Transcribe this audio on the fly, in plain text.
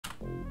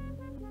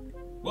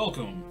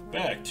Welcome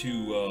back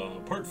to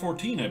part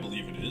 14, I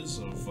believe it is,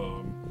 of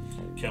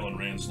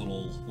Kalinran's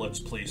little Let's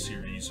Play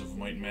series of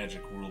Might and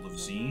Magic World of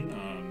Xeen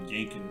on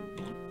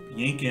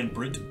Yank and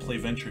Brit Play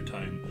Venture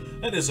Time.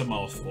 That is a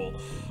mouthful.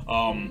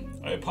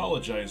 I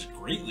apologize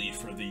greatly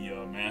for the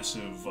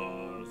massive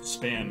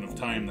span of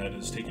time that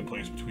has taken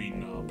place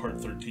between part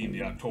 13,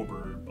 the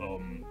October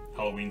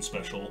Halloween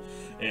special,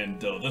 and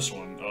this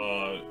one.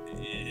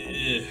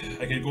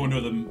 I could go into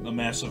a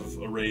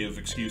massive array of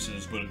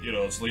excuses, but you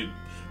know, it's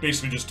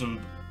basically just a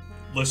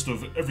list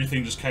of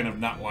everything just kind of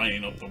not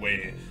lining up the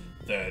way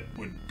that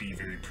would be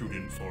very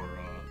prudent for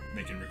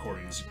making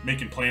recordings,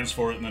 making plans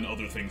for it, and then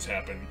other things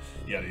happen,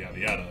 yada yada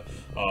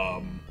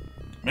yada.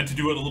 Meant to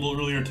do it a little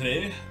earlier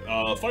today.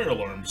 Fire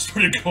alarms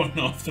started going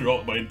off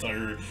throughout my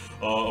entire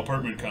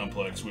apartment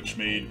complex, which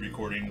made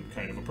recording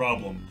kind of a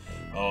problem.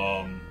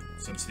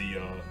 Since the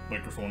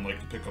microphone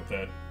liked to pick up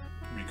that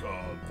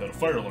a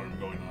fire alarm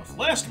going off.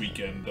 Last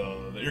weekend,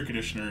 the air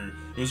conditioner,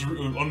 it was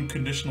an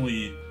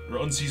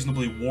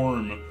unseasonably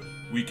warm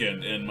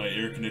weekend, and my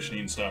air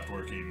conditioning stopped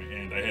working,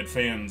 and I had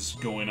fans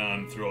going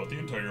on throughout the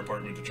entire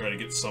apartment to try to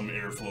get some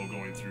airflow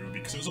going through,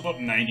 because it was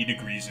about 90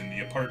 degrees in the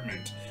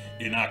apartment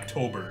in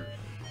October.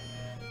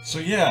 So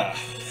yeah,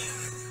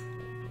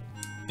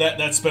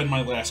 that's been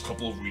my last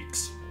couple of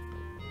weeks,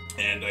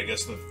 and I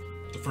guess the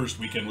first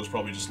weekend was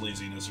probably just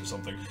laziness or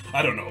something.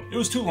 I don't know. It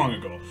was too long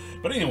ago.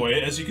 But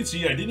anyway, as you can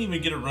see, I didn't even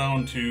get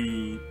around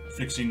to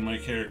fixing my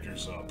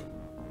characters up.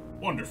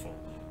 Wonderful.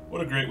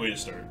 What a great way to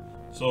start.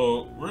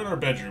 So, we're in our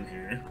bedroom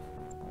here.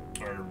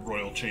 Our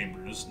royal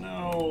chambers.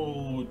 Now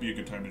would be a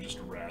good time to just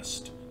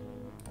rest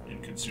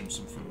and consume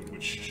some food,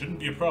 which shouldn't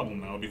be a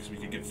problem now because we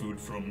can get food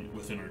from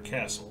within our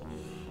castle.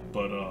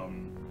 But,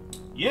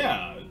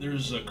 yeah,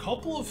 there's a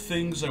couple of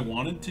things I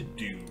wanted to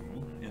do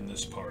in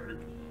this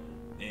part.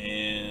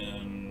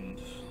 And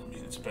I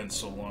mean, it's been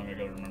so long, I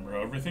gotta remember how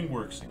everything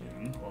works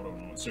again. Auto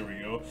notes, there we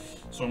go.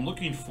 So I'm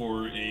looking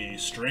for a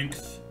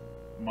strength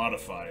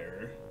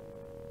modifier.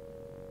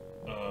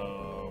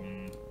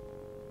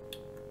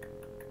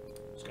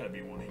 There's gotta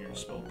be one here.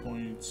 Spell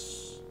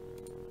points,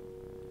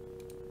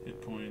 hit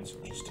points,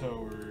 which is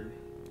tower,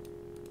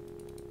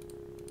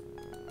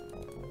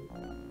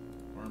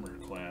 armor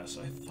class.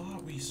 I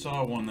thought we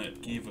saw one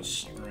that gave us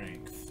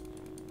strength.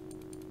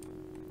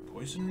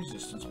 Poison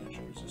resistance,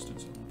 magic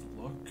resistance,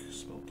 luck,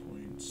 spell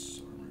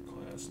points, armor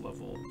class,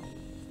 level.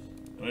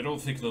 And I don't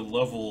think the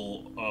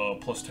level,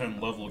 plus 10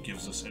 level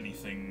gives us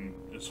anything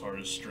as far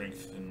as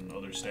strength and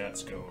other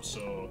stats go,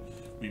 so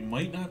we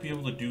might not be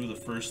able to do the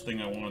first thing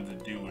I wanted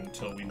to do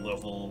until we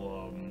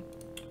level,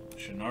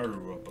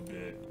 Shinaru up a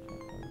bit.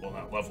 Well,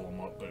 not level him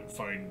up, but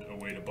find a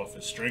way to buff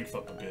his strength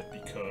up a bit,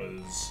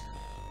 because,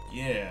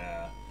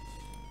 yeah,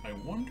 I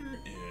wonder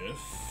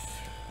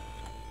if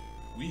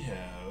we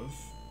have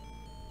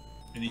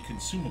any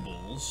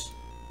consumables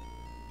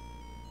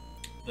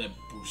that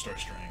boost our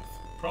strength.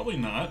 Probably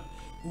not.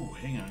 Ooh,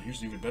 hang on,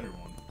 here's an even better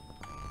one.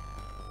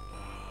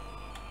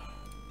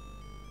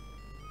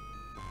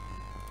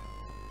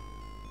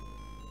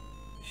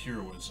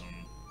 Heroism.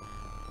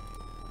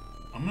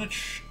 I'm gonna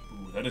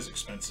ooh, that is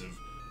expensive,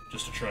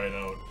 just to try it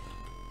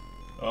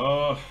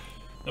out.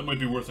 That might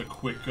be worth a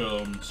quick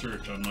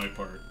search on my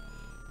part.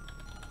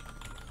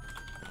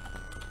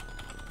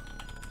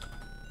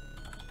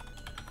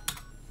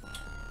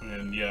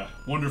 And yeah,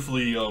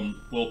 wonderfully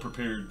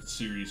well-prepared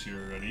series here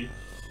already.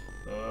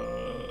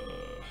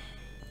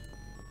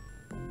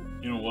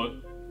 You know what?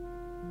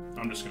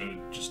 I'm just gonna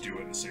do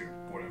it and say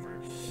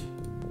whatever.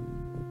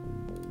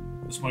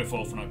 It's my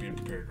fault for not being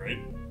prepared, right?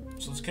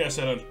 So let's cast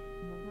that on...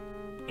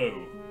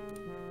 Oh.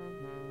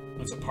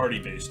 That's a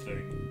party-based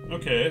thing.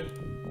 Okay.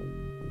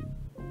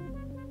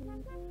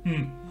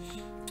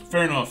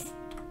 Fair enough.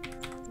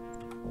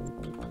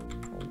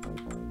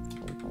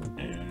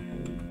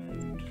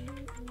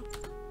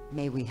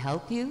 May we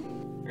help you?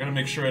 I gotta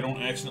make sure I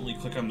don't accidentally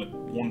click on the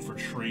one for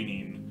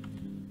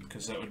training,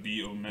 because that would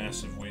be a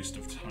massive waste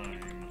of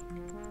time,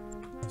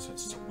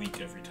 since it's a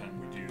week every time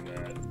we do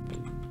that.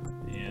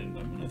 And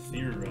I'm gonna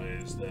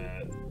theorize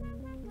that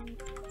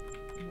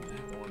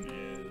that one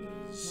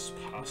is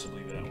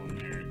possibly that one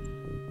there.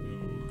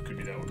 Ooh, could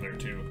be that one there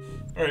too.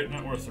 Alright,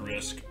 not worth the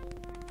risk.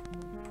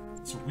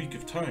 It's a week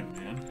of time,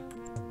 man.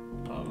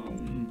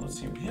 Let's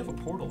see, we have a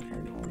portal here,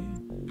 don't we?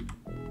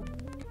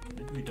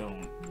 Maybe we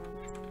don't.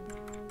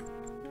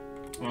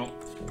 Well,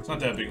 it's not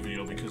that big of a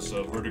deal because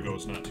Vertigo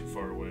is not too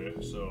far away,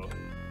 so...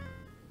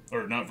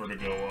 Or, not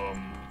Vertigo,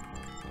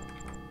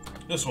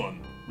 this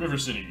one. River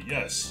City,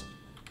 yes.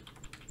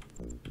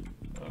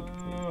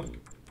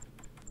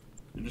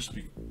 And just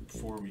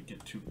before we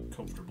get too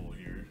comfortable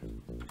here...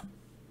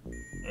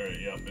 Alright,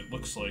 yeah, it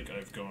looks like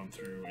I've gone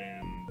through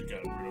and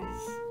gotten rid of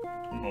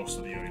most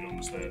of the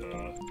items that,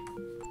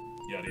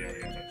 yada yada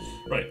yada.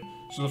 Right,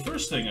 so the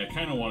first thing I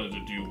kind of wanted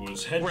to do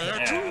was head to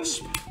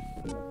Asp.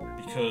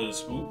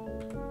 Because, oop.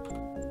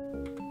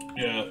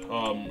 Yeah, I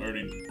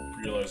already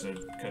realized I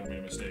kind of made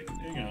a mistake.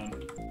 Hang on.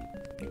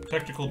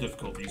 Technical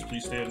difficulties,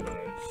 please stand by.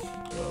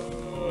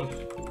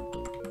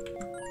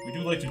 We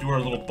do like to do our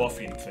little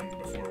buffing thing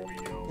before we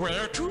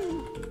Where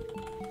to?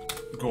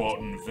 go out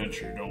and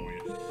adventure, don't we?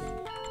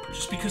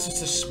 Just because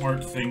it's a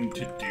smart thing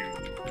to do.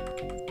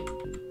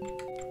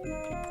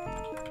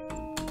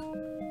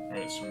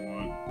 Alright, so we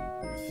want,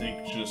 I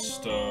think,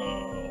 just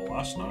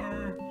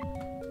Lasnar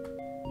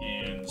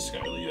and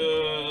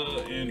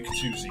Skylia and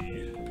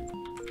Katuzi.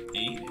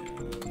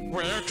 And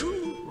Where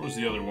to? what was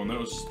the other one? That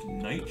was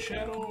Night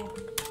Shadow?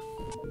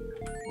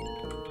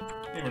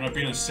 Hey, we're not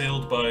being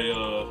assailed by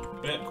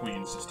Bat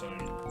Queens this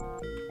time.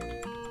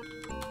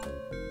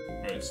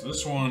 Alright, so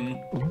this one...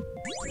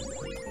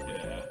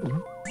 Yeah.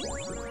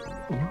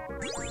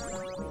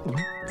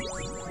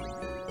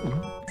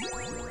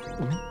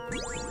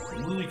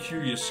 I'm really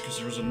curious, because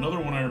there was another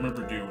one I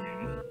remember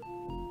doing.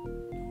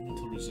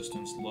 Elemental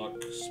resistance,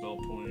 luck, spell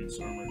points,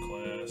 armor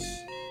class...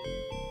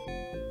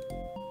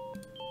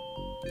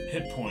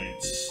 Hit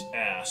points,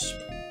 Asp.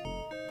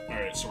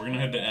 Alright, so we're gonna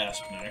head to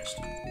Asp next.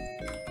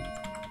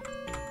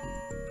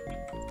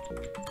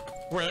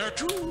 Where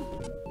to?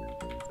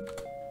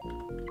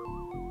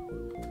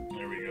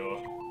 There we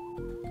go.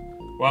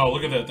 Wow,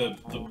 look at that.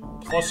 The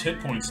plus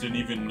hit points didn't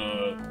even,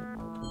 the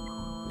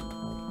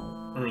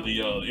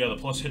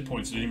plus hit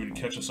points didn't even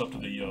catch us up to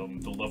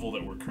the level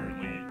that we're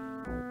currently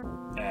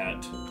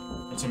at.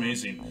 That's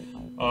amazing.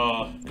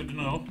 Good to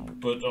know.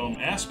 But,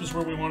 Asp is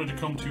where we wanted to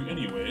come to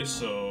anyway,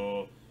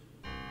 so...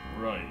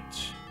 Right.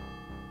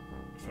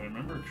 If I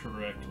remember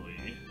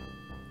correctly...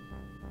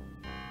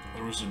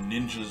 There was a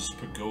ninja's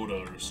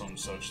pagoda or some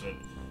such that...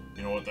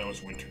 You know what, that was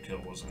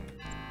Winterkill, wasn't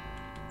it?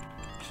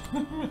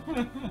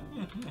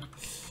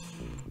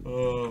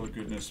 Oh,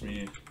 goodness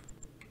me.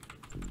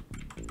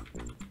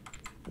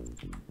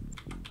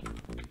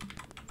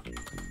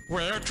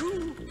 Where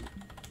to?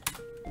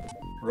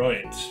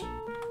 Right.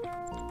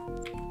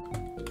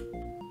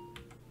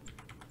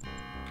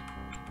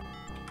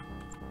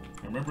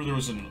 I remember there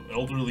was an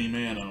elderly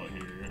man out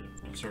here.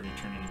 It's already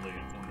turning late.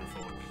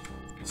 Wonderful.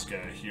 This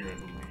guy here, I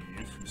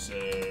believe, who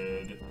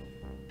said,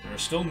 "There are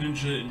still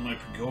ninja in my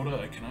pagoda.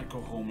 I cannot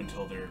go home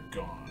until they're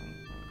gone."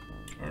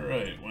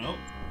 Alright, well,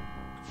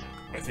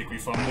 I think we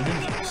found the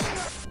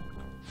ninjas.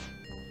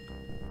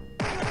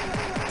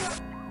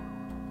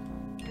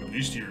 At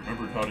least he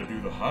remembered how to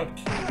do the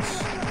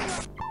hotkeys.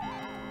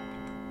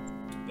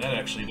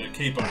 That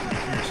cape I'm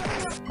pretty curious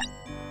about.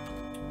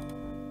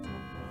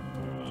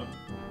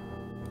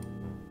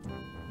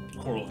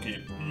 Coral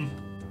cape.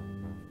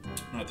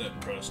 Not that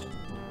impressed.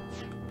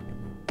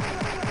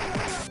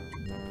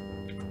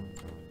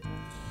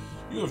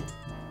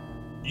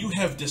 You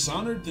have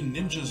dishonored the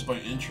ninjas by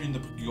entering the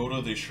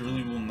pagoda. They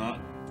surely will not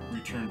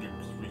return to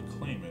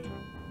reclaim it.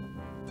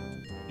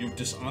 You have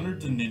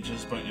dishonored the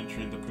ninjas by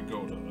entering the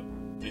pagoda.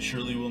 They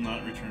surely will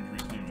not return to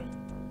reclaim it.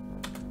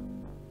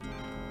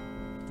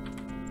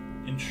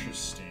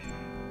 Interesting.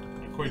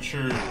 Not quite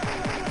sure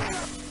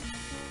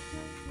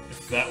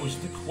if that was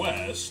the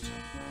quest.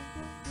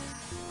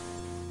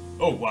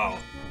 Oh, wow.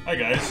 Hi,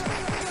 guys.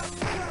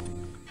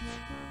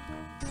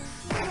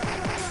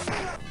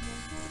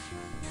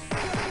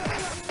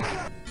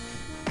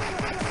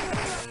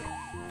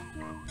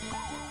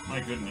 My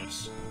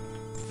goodness.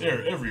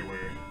 They're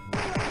everywhere.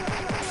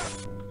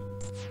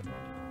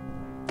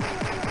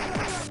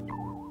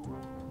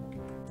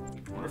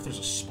 I wonder if there's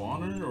a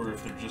spawner, or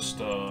if they're just,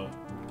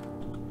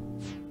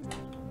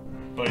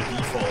 by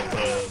default,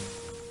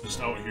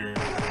 just out here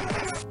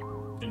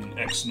in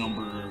X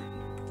number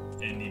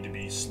and need to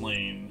be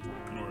slain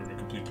in order to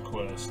complete the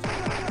quest. In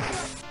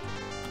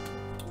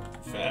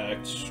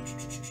fact,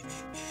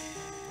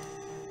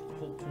 the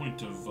whole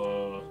point of,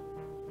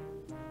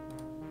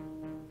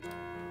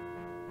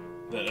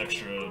 that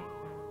extra,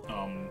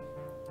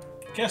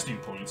 casting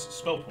points,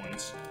 spell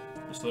points,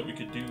 was so that we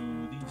could do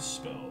these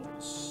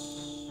spells.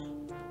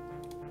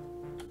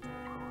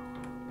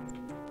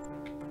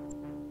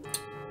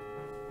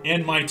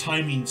 And my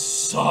timing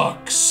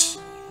sucks!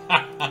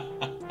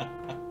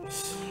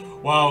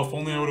 Wow, if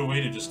only I would have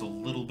waited just a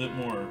little bit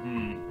more.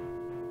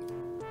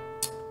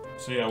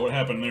 So yeah, what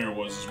happened there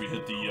was we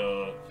hit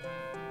the,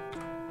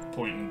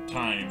 point in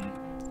time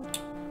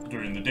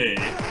during the day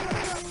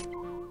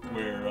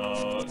where,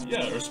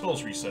 yeah, our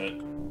spells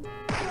reset.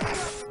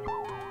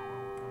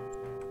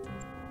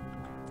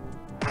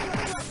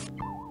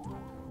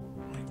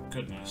 My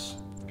goodness.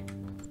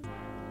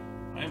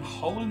 I am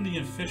Holland the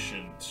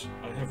Efficient.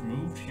 I have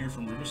moved here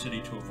from River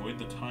City to avoid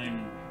the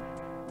Time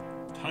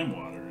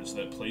Waters.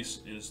 That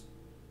place is...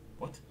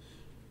 What?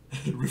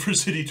 River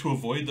City to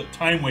avoid the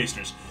Time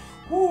Wasters.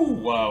 Woo,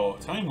 wow.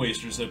 Time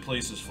Wasters that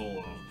place is full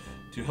of.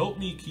 To help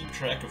me keep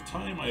track of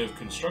time, I have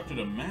constructed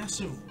a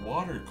massive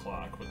water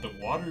clock, but the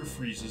water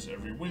freezes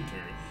every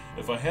winter.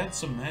 If I had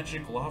some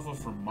magic lava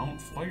from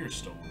Mount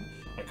Firestone,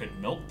 I could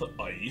melt the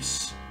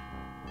ice.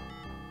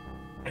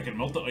 I could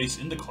melt the ice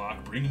in the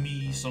clock, bring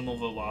me some of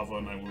the lava,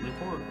 and I will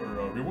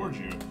reward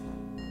you.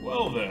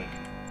 Well then,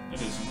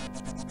 that is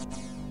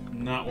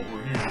not what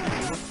we're here to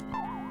do,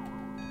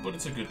 but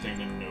it's a good thing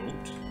to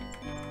note.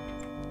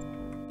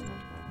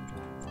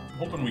 I'm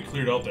hoping we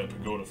cleared out that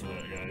pagoda for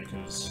that guy,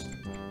 because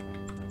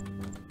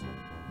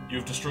You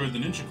have destroyed the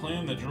ninja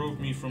clan that drove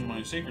me from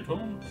my sacred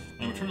home.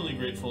 I'm eternally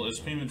grateful. As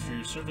payment for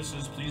your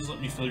services, please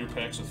let me fill your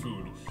packs with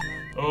food.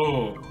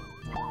 Oh.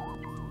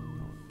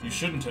 You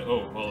shouldn't have.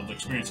 Oh, well, the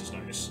experience is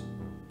nice.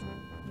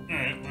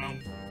 Alright, well,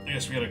 I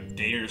guess we got a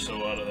day or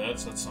so out of that,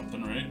 so that's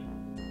something, right?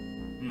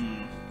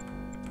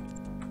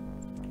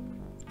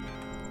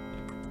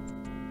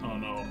 Oh,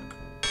 no.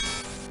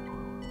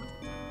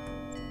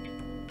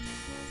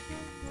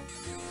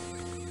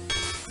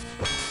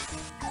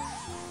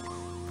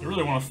 I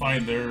really want to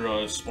find their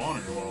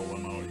spawner while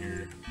I'm out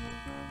here.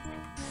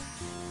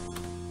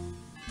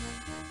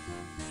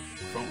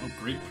 Fountain of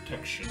Great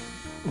Protection.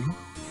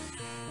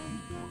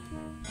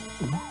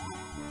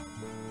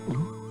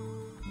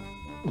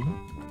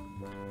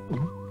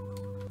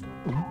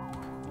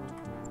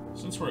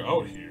 Since we're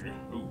out here,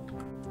 ooh,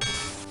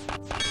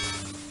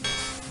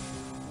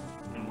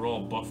 and we're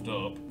all buffed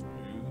up.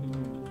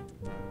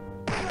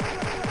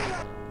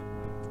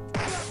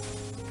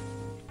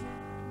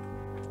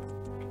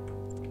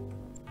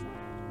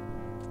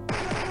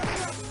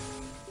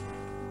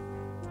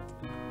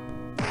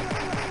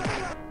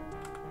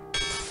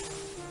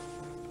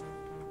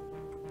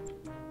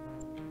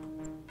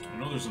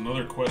 There's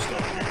another quest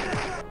out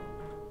here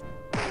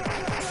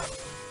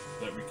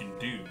that we can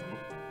do.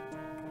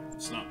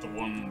 It's not the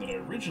one that I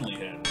originally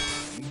had,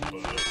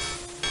 but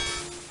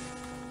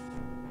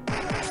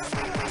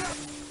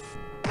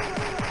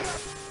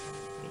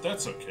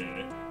that's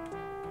okay.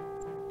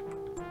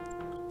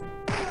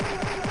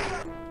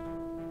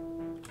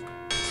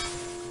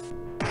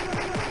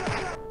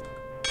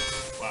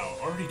 Wow,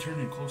 already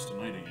turning close to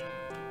night again.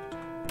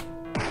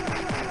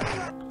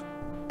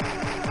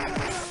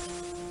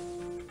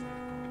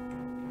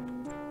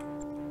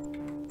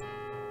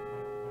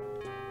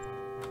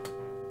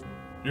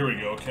 Here we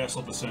go,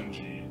 Castle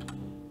Basenji.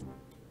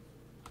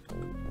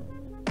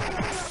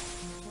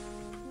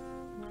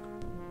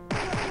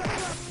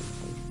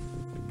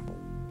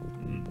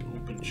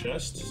 Open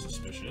chest,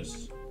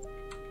 suspicious.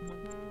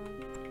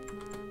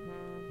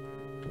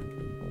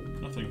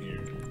 Nothing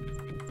here.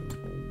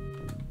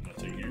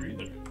 Nothing here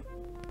either.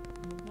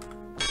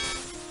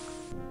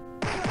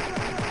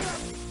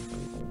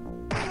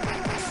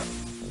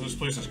 This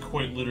place is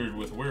quite littered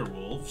with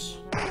werewolves.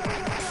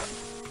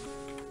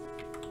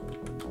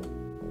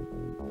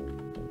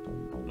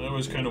 I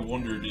always kind of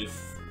wondered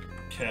if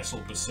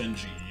Castle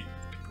Basenji,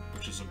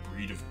 which is a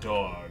breed of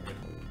dog,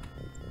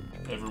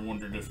 I always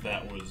wondered if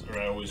that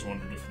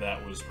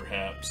was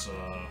perhaps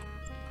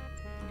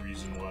the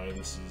reason why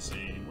this is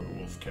a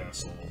werewolf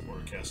castle, or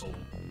a castle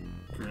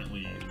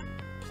currently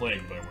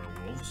plagued by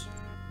werewolves.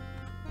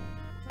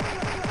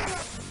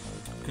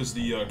 Because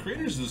the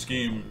creators of this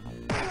game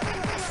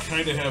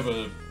kind of have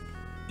a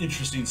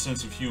interesting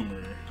sense of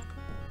humor,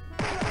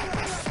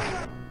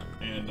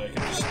 and I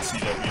can just see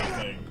that being a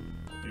thing.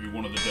 Maybe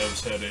one of the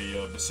devs had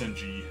a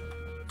Basenji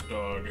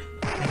dog.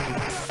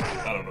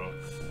 I don't know.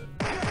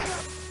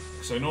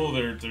 Because I know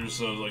there's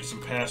like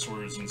some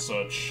passwords and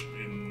such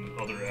in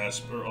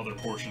other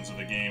portions of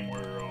the game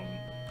where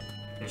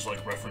there's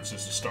like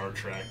references to Star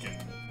Trek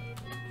and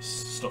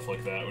stuff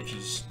like that, which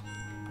is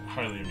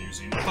highly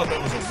amusing. I thought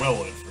that was a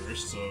well at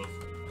first, so...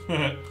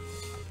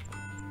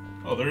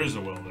 Oh, there is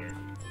a well there.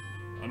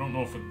 I don't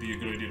know if it'd be a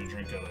good idea to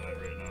drink out of that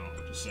right now,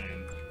 just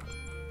saying.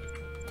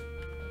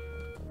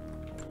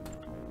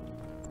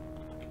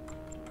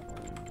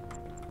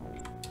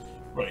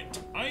 Right,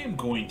 I am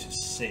going to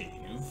save.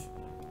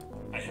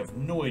 I have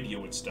no idea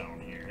what's down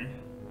here.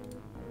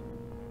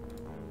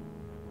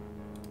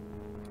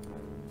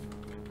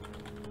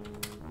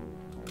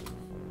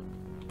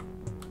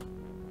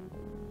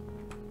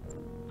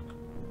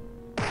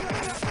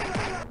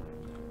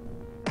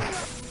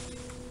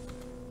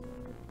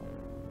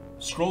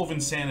 Scroll of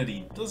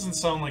Insanity doesn't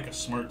sound like a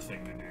smart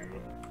thing to do.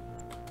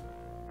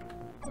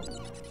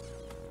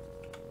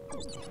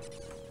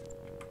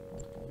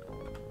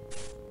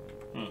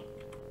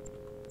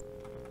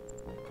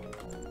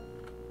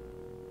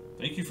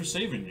 Thank you for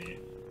saving me.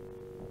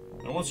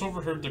 I once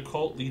overheard the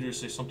cult leader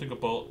say something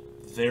about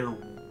their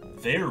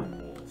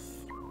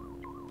wolf.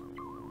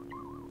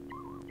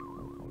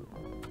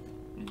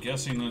 I'm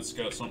guessing that's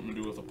got something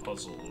to do with a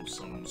puzzle of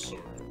some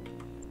sort.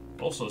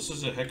 Also, this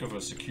is a heck of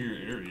a secure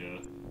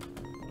area.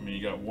 I mean,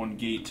 you got one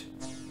gate.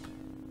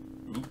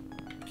 Oop.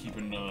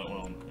 Keeping,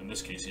 well, in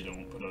this case you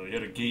don't, but you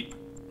had a gate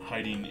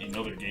hiding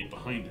another gate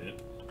behind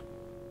it.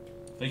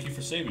 Thank you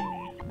for saving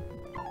me.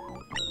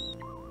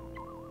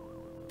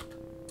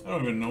 I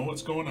don't even know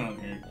what's going on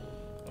here.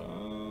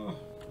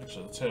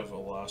 Actually, let's have a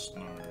Lost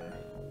Nar.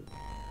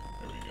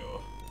 There we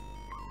go.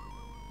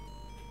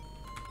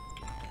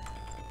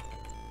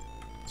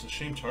 It's a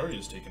shame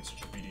Taria's taken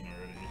such a beating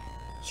already.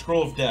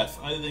 Scroll of Death.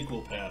 I think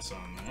we'll pass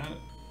on that.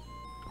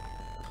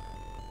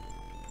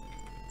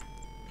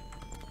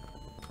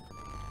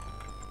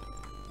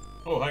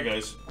 Oh, hi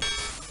guys.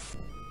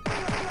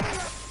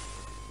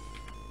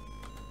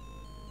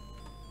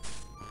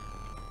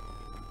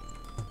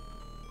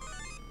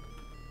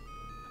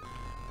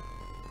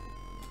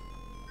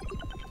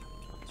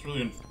 It's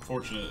really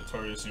unfortunate that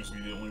Taria seems to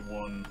be the only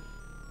one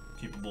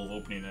capable of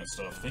opening that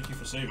stuff. Thank you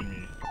for saving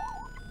me.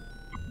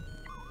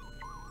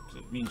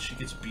 It means she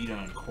gets beat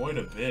on quite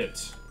a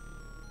bit.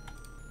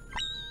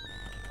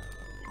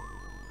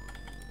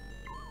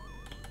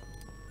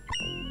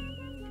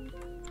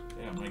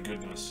 Yeah, my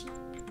goodness.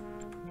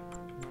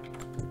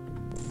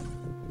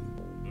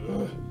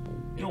 Ugh.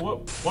 You know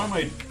what? Why am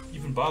I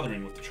even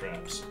bothering with the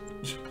traps?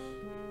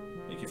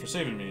 Thank you for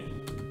saving me.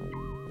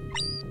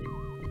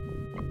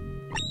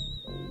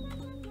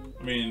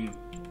 I mean,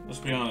 let's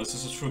be honest,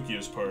 this is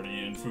Fukia's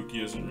party, and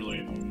Fukia isn't really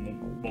the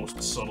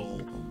most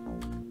subtle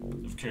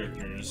of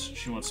characters.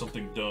 She wants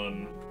something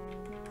done.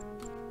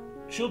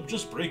 She'll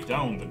just break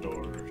down the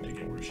door to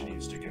get where she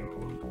needs to go.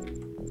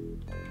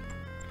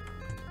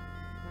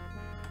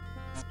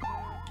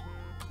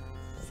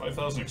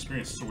 5,000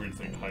 experience is a weird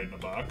thing to hide in a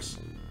box.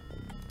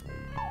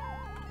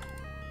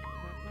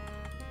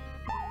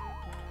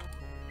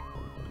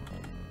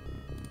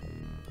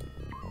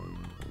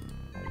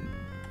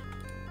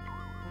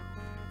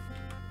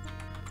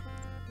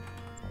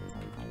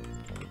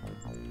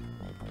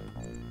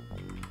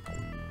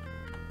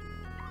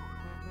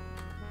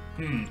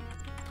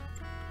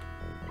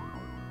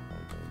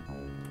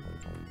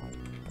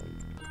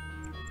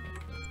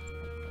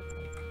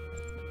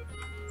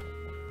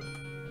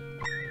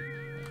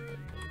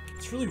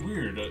 It's really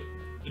weird.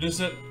 Is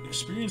that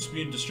experience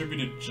being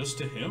distributed just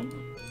to him?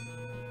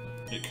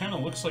 It kind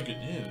of looks like it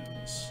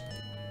is.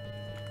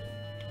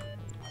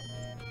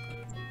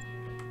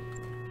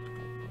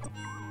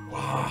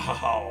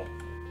 Wow!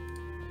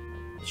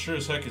 Sure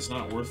as heck it's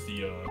not worth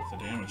the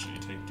damage that you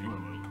take doing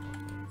it.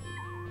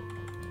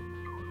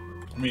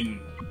 I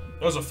mean,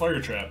 that was a fire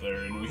trap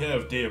there, and we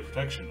have Day of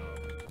Protection up,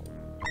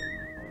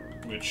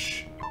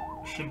 which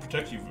should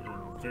protect you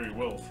very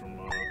well from,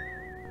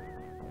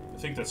 I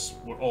think that's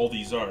what all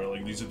these are.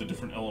 Like, these are the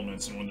different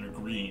elements, and when they're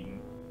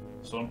green.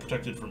 So I'm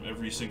protected from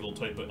every single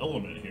type of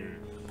element here.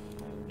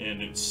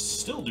 And it's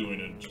still doing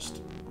it,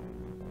 just...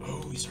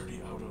 Oh, he's already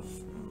out of...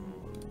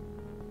 Ooh.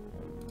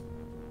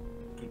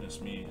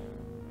 Goodness me.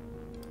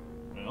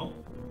 Well,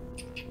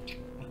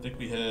 I think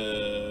we have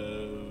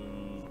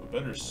a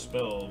better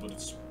spell, but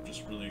it's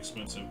just really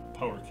expensive.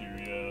 Power Cure,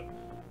 yeah.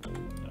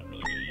 Not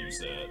really gonna use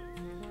that.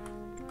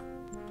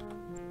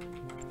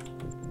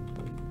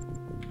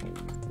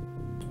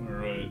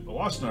 Alright,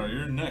 Alasnar,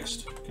 you're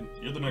next.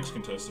 You're the next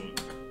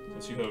contestant,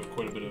 since you have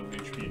quite a bit of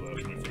HP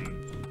left, my friend.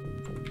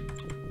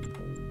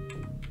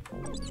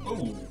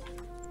 Oh!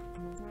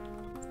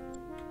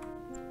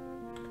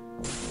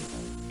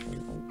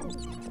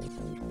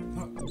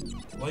 Not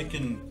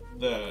liking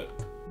that.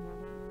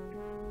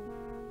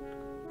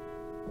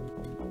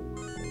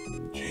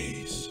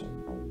 Jeez.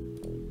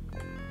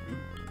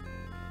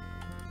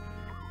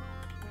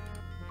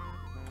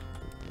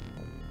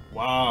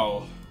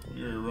 Wow.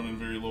 We're running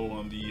very low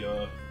on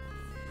the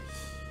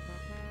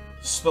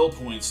spell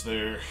points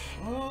there.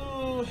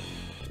 Do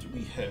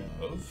we have...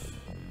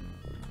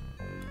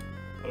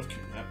 Out of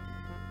kidnap.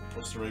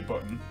 Press the right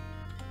button.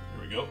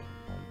 There we go.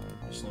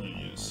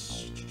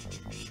 Miscellaneous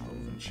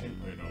enchant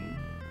item.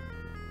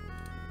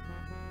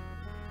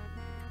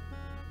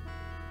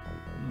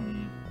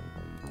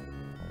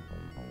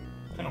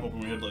 Kind of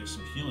hoping we had like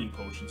some healing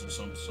potions or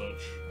some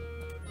such.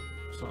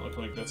 It's not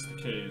looking like that's the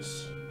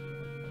case.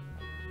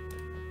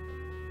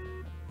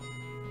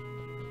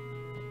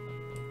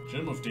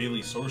 Gem of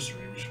Daily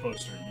Sorcery, we should probably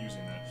start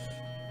using that.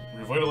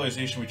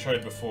 Revitalization we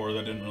tried before,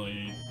 that didn't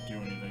really do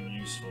anything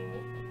useful.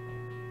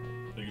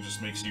 I think it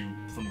just makes you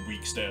from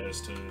weak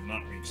status to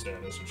not weak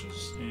status, which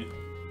is eh.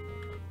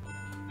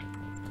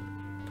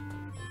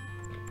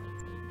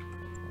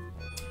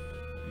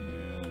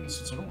 And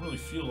since I don't really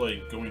feel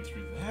like going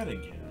through that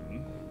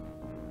again...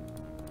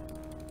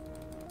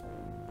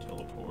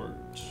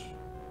 Teleport.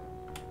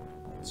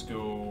 Let's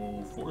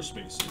go 4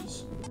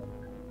 spaces.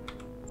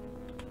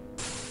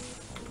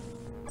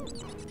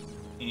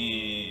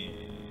 And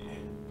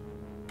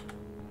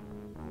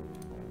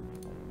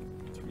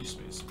 3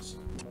 spaces.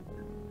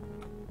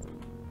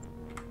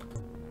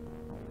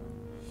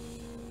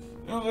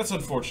 No, that's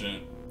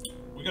unfortunate.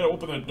 We gotta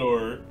open that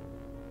door.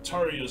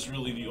 Taria's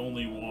really the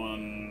only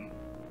one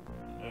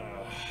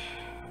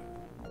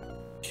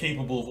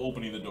capable of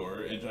opening the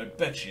door, and I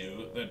bet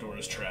you that door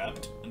is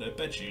trapped, and I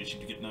bet you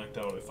she'd get knocked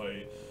out if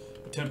I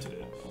attempted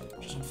it.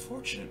 Which is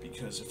unfortunate,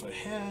 because if I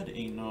had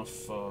enough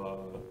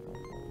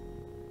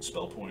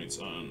spell points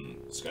on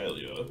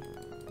Skylia,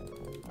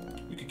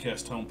 we could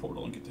cast Town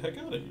Portal and get the heck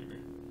out of here.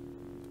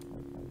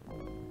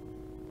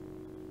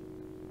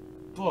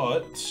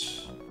 But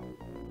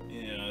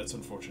yeah, that's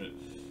unfortunate.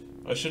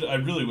 I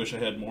really wish I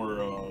had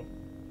more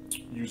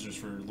users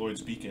for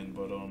Lloyd's Beacon,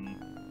 but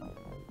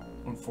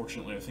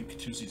unfortunately I think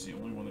Katuzi's the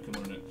only one that can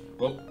learn it.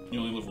 Well, you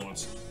only live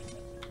once.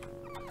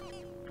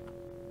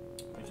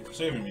 Thank you for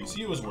saving me.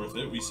 See, it was worth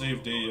it. We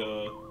saved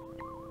a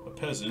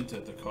peasant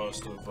at the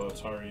cost of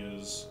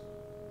Taria's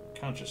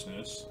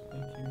consciousness.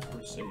 Thank you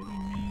for saving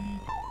me.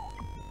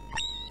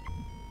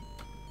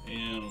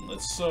 And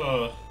let's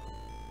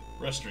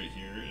rest right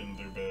here in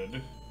their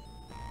bed.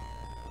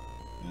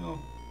 Well,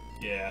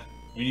 yeah,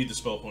 we need the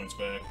spell points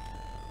back.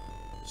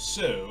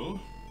 So,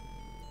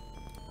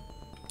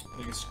 I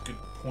think it's a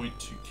good point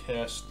to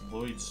cast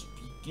Lloyd's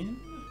Beacon,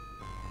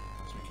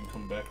 so we can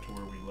come back to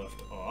where we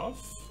left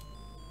off.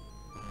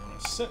 I want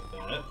to set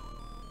that,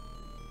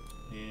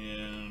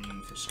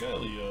 and for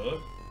Skylia,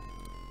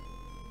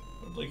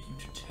 I'd like you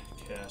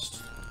to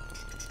cast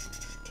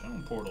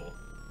Town Portal.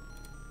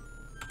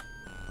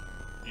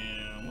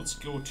 And let's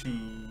go to...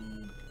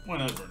 why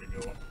not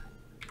Vertigo?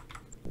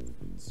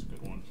 It's a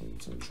good one.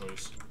 It's a good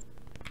choice.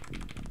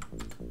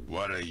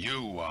 What do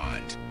you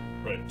want?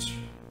 Right.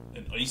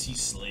 An Icy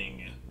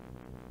Sling.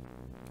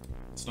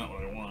 It's not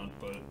what I want,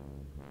 but...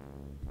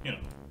 you know.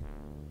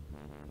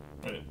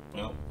 Right,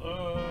 well,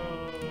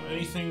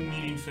 anything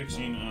needing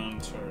fixing on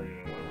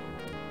Taria?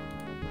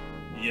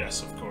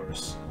 Yes, of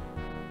course.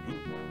 Oop.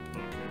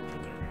 Okay,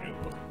 there we go.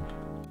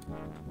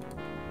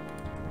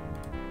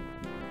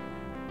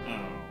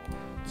 Oh,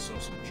 sell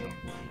some junk.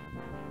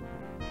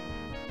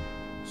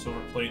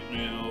 Silver plate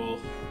mail.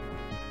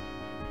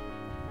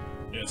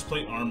 Yeah, it's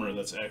plate armor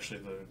that's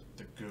actually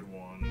the good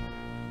one.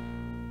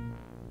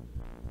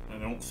 I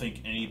don't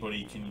think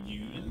anybody can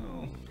use...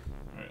 oh.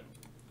 Alright.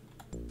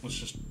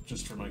 Let's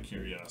just for my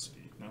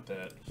curiosity. Not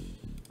that.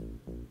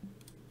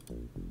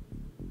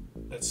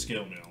 That's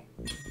scale mail.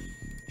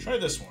 Try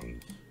this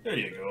one. There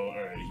you go.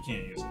 Alright, he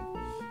can't use it.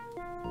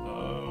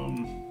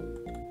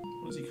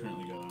 What does he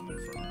currently got on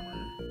there for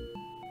armor?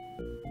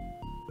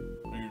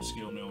 Iron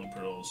scale mail and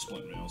pearl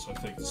splint mail, so I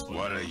think the splint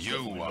What mail do is you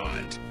definitely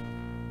want? better.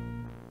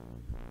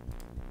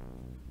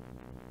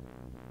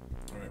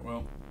 Alright,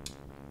 well,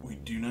 we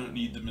do not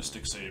need the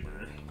Mystic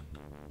Saber,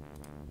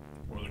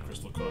 or the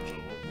Crystal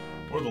Cudgel,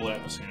 or the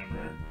Lapis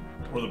Hammer,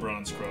 or the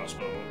Bronze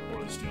Crossbow,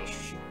 or the Steel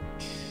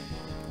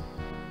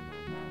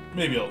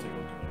Maybe I'll take a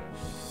look at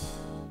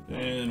that.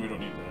 And we don't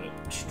need that.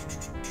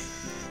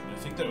 I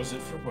think that was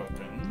it for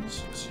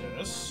weapons.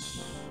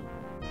 Yes.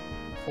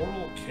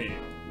 Coral Cape.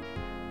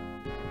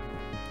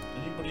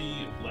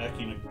 Anybody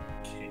lacking a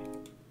cape?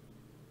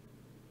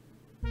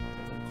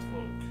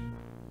 Cloak.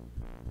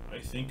 I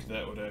think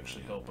that would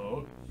actually help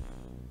out.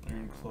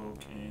 Iron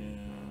Cloak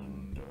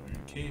and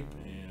Iron Cape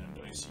and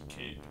Icy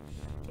Cape.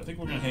 So I think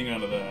we're going to hang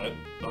on to that.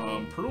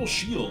 Pearl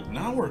Shield.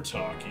 Now we're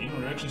talking.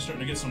 We're actually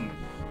starting to get some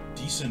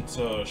decent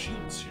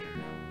shields here.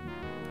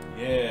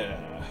 Yeah.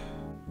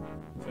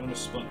 Venomous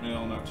Splint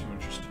Mail, not too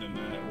interested in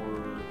that.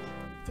 Or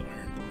the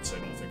Iron Boots, I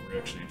don't think we're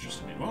actually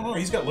interested in. Well, no,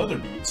 he's got leather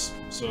boots.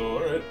 So,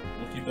 alright,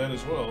 we'll keep that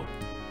as well.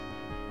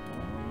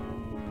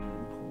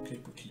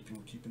 Cool Cape,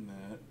 we're keeping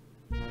that.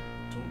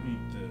 Don't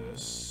need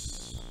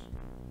this.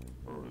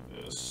 Or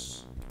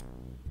this.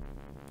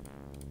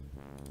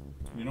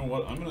 You know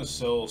what? I'm going to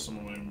sell some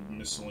of my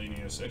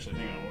miscellaneous... actually,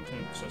 hang on. What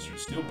kind of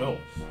accessories? Steel Belt.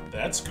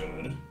 That's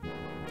good.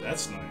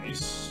 That's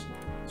nice.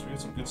 So we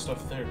got some good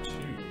stuff there,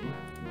 too.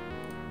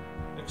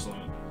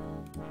 Excellent.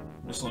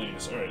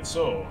 Miscellaneous. Alright,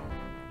 so...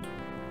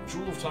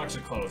 Jewel of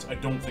Toxic Clouds. I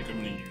don't think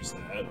I'm going to use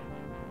that.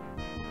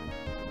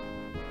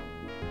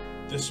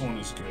 This one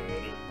is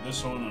good.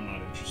 This one I'm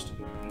not interested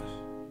in.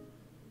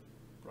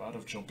 Rod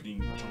of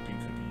Jumping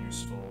could be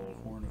useful.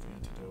 Horn of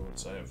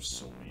Antidotes. I have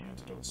so many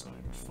antidotes, not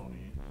even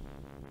funny.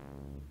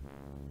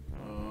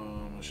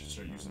 I should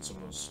start using some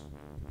of those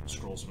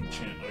scrolls of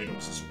enchant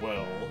items as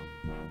well.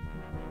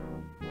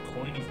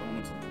 Coin of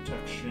Elemental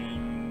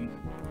Protection.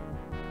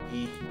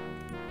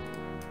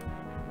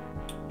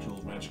 Jewel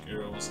of Magic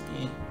Arrows.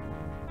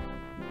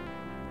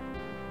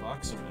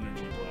 Box of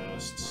Energy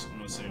Blasts. I'm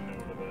gonna say no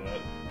to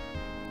that.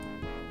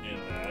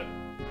 And that.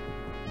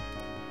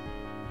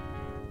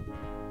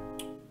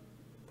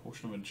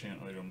 Potion of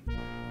Enchant item.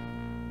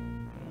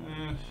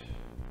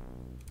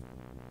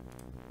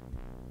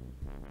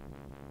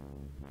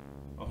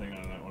 I'll hang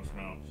on to that one for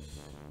now.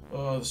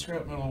 The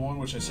scrap metal one,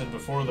 which I said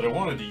before that I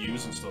wanted to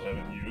use and still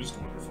haven't used.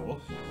 Wonderful.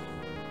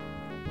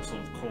 Whistle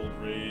of Cold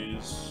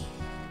Rays.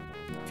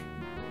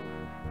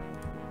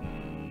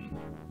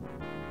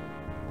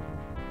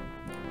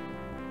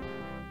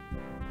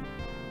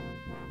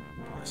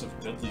 Box of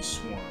Deadly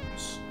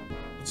Swarms.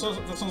 That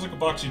sounds like a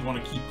box you'd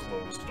want to keep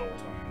closed at all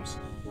times.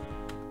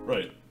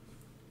 Right.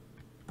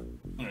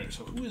 Alright,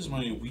 so who is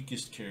my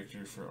weakest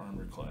character for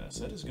armor class?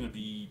 That is going to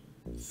be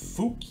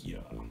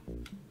Fukia.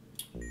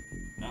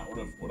 Not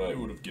what I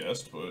would have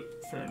guessed, but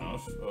fair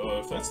enough.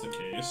 If that's the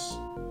case,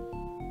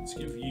 let's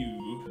give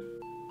you...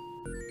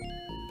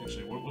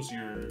 Actually, what was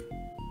your...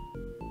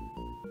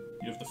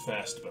 You have the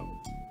Fast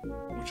Belt,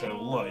 which I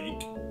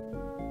like.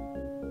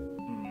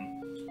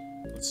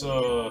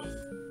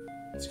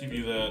 Let's give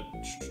you that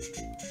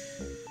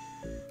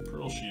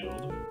Pearl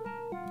Shield.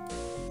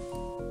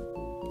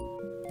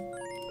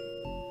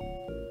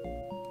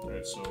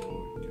 Alright, so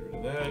get rid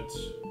of that.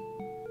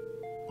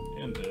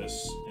 And this,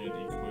 and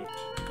equipped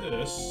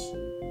this,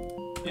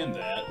 and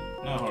that.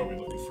 Now how are we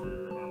looking for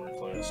armor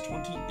class?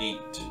 28.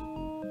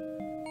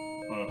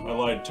 I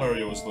lied,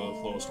 Taria was the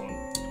lowest one.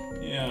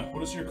 Yeah,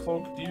 what is your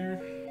cloak, dear?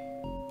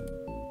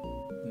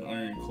 An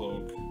iron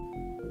cloak.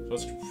 So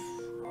that's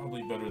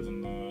probably better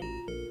than the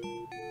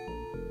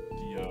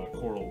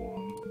coral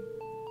one.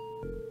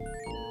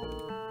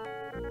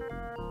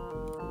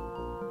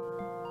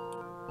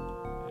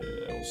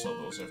 sell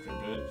those after a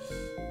bit.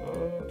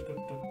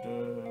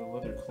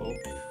 Leather cloak.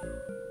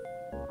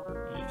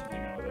 Yeah, you can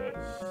hang out with that.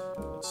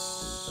 Let's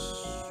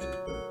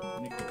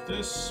unequip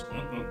this. No,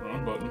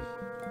 wrong button.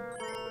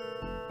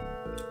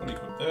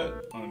 Unequip that.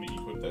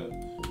 Unequip that.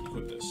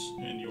 Equip this.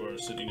 And you are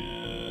sitting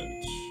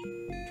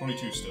at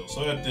 22 still.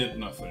 So that did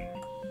nothing.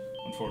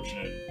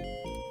 Unfortunate.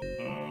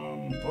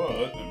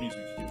 But that means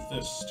we can give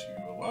this to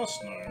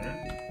Lasnar.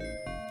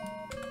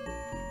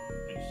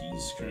 And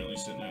he's currently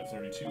sitting at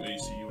 32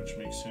 AC, which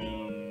makes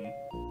him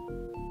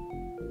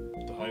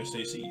the highest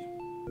AC.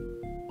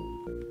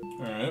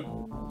 Alright. I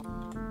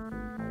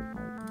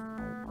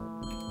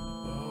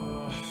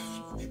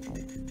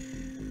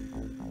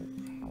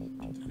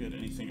don't think we had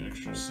anything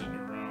extra sitting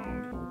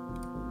around.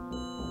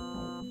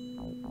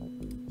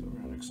 So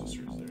we're on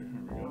accessories there.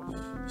 Here we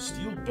go.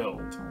 Steel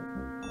belt.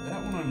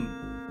 That one I'm...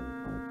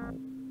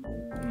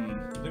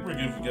 I think we're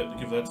going to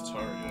give that to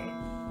Taria.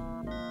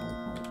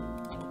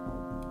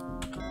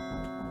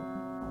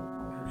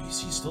 Her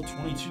AC is still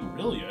 22.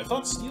 Really? I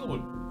thought steel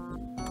would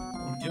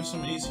give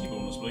some AC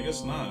bonus, but I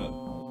guess not.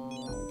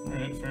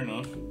 Alright, fair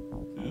enough.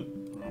 Yeah,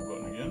 wrong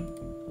button again.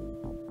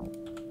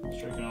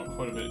 Striking out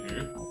quite a bit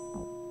here.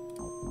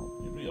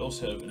 Anybody else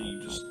have any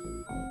just...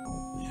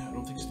 Yeah, I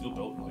don't think steel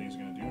belt really is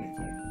going to do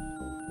anything.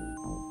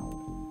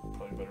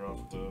 Probably better off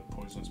with the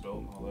poisonous belt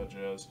and all that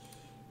jazz.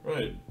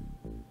 Right.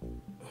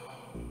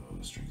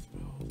 Strength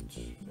belt,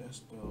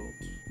 fast belt.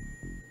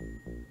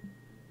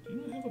 Do you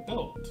not have a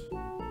belt?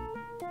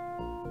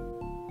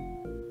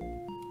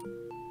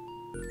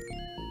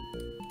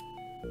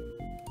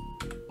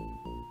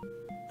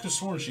 Could have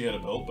sworn she had a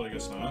belt, but I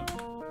guess not.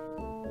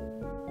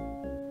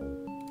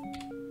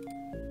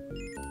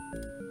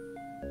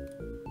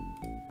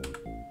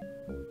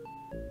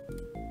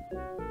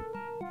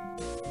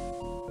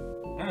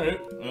 Alright,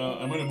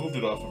 I might have moved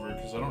it off of her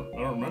because I don't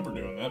remember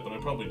doing that, but I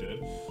probably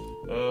did.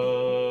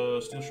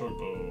 Steel short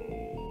bow.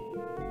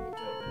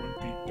 That would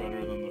be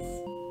better than the.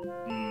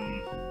 I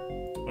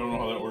don't know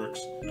how that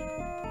works.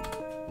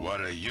 What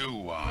do you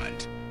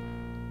want?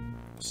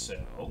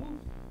 Sell?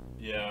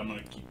 Yeah, I'm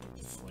gonna keep with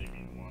the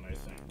flaming one, I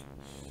think.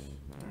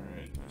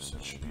 Alright, so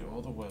that should be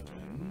all the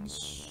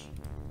weapons.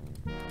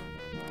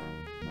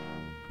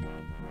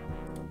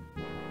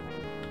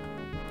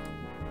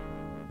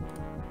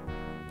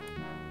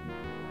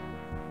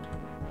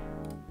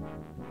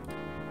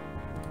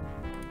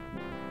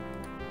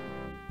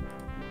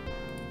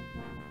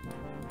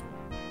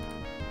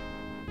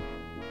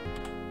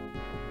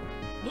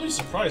 Really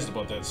surprised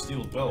about that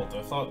steel belt.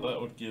 I thought that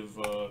would give,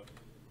 I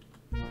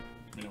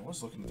mean, I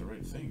was looking at the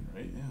right thing,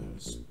 right? Yeah, it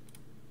was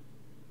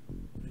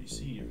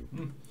AC.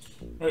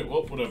 Alright,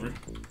 well, whatever.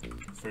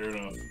 Fair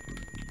enough.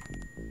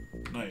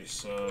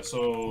 Nice.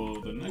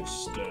 So, the next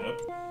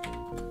step...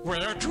 Where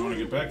I want to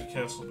get back to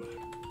Castle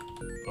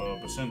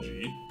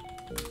Basenji.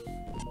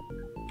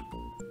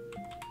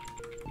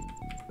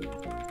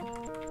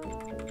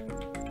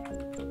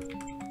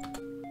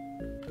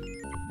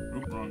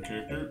 Oop, wrong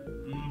character.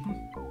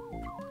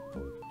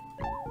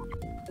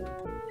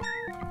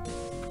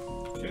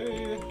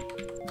 Okay.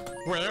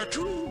 Where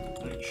to?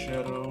 Night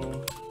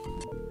Shadow.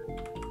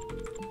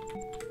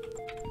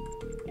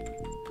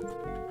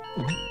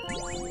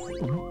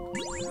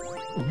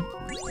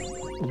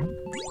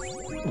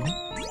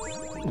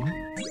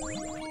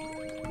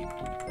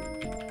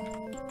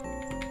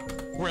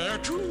 Where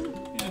to?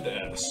 And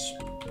S.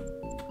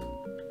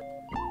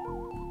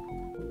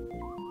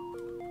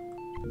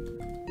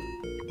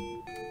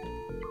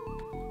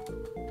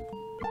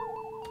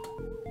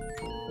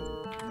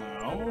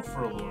 Now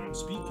for a Lord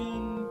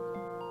speaking.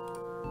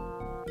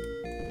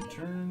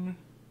 Turn.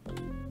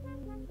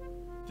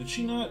 Did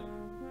she not?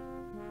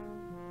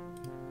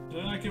 Did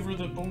I not give her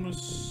the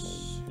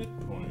bonus hit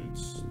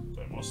points?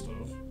 I must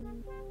have.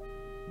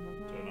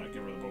 Did I not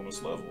give her the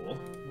bonus level?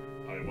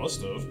 I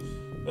must have.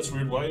 That's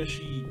weird. Why is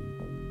she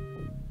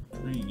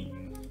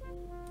green?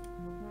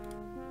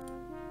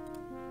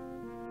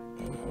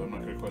 I'm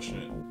not gonna question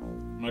it.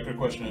 I'm not gonna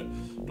question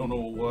it. Don't know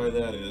why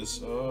that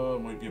is.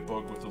 Might be a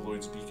bug with the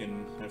Lloyd's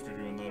Beacon after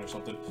doing that or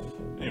something.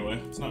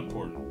 Anyway, it's not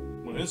important.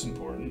 What is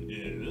important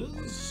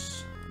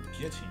is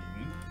getting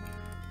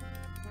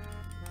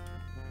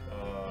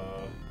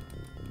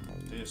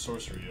Day of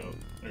Sorcery up.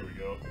 There we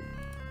go.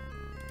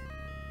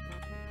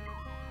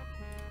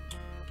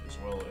 As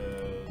well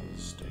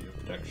as Day of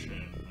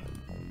Protection.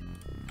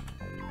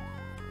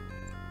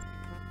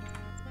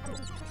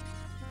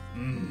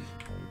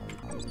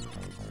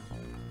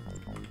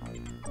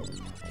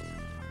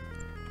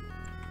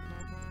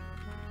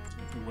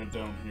 We went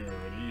down here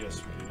already.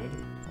 Yes, we did.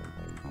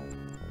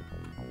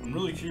 I'm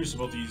really curious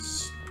about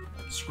these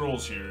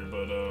scrolls here,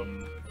 but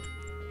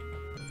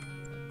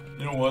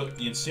you know what?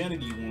 The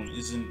Insanity one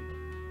isn't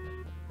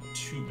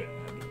too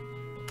bad.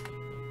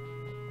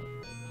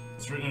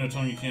 It's written in a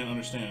tongue you can't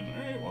understand.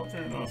 Alright, well,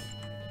 fair enough.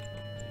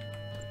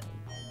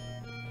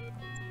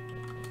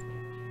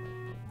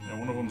 Yeah,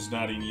 one of them's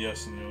nodding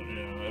yes, and the other,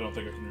 yeah, I don't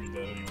think I can read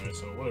that anyway,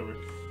 so whatever.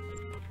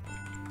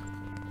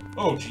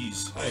 Oh,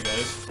 jeez. Hi,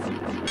 guys.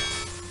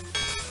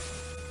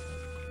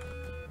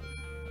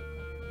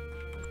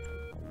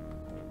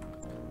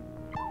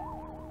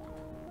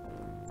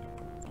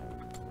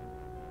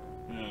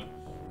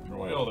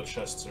 the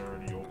chests are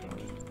already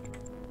opened.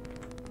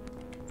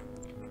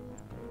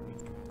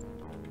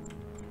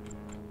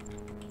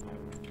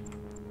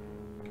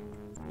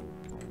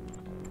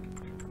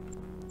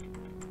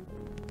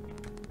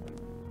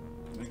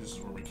 I think this is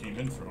where we came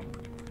in from.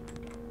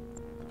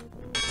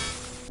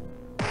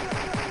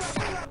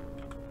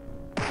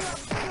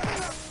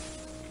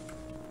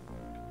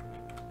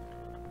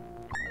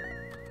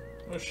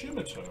 A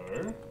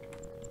scimitar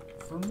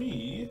for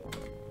me.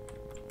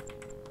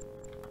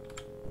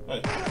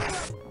 Hey.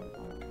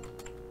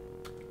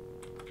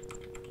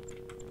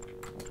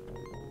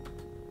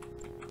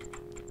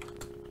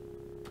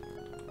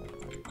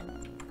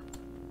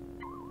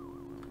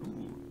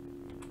 Ooh.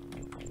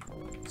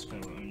 It's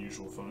kind of an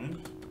unusual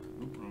find.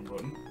 Oop, wrong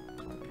button.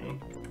 There we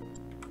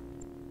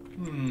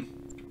go.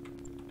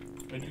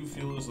 I do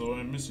feel as though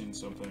I'm missing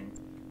something.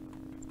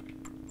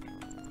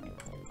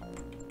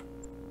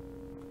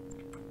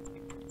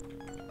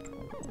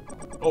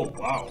 Oh,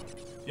 wow.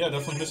 Yeah,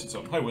 definitely missing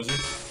something. Hi, wizard.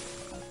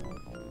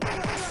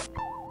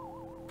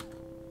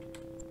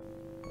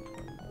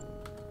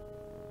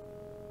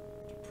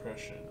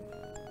 Depression.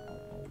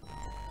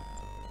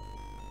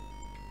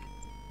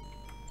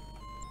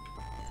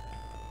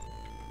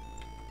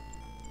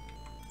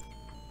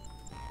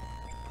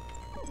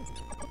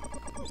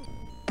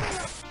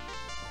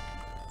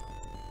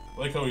 I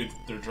like how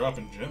they're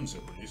dropping gems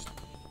at least.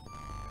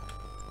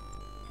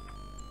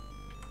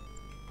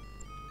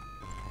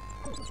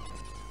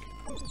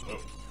 Oh,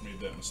 made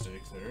that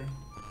mistake there.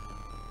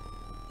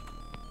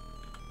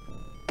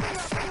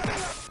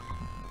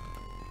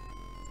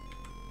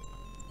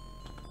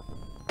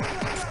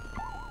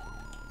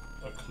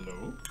 A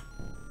cloak.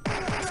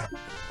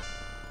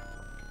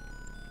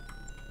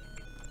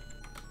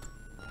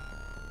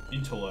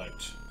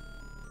 Intellect.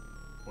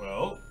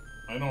 Well,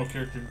 I know a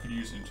character who could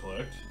use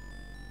intellect.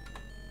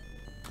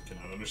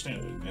 Cannot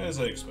understand it, as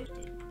I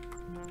expected.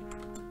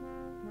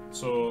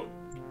 So,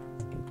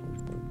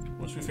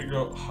 once we figure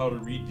out how to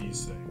read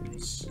these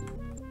things,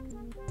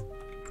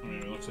 I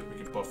mean, it looks like we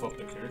can buff up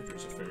the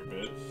characters a fair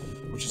bit,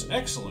 which is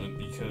excellent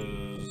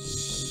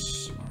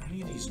because are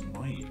any of these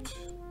might?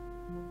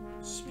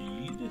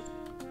 Speed?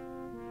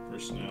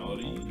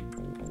 Personality?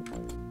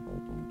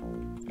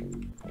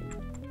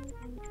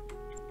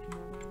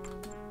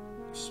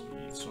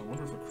 Speed, so I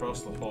wonder if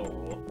across the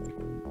hall...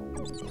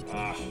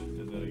 Ah,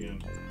 did that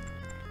again.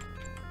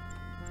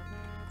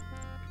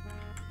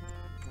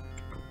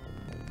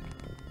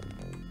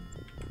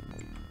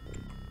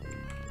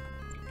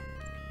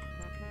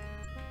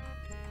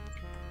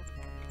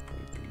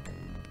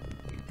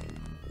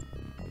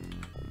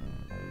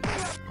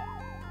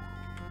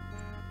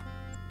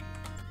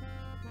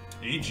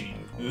 Aging.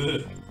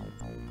 Ugh.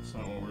 That's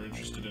not what we're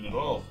interested in at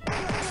all.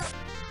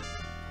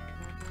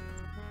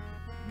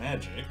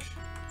 Magic.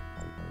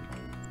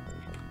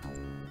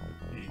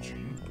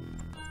 Aging.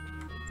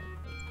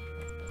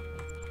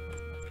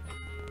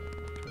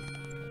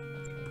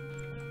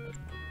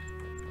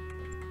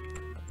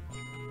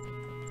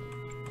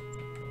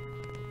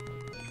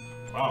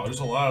 Wow, there's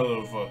a lot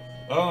of,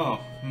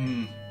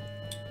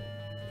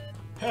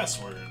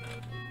 Password.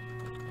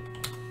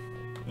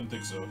 Didn't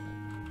think so.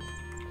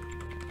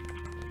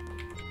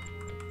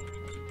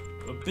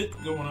 A bit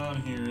going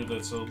on here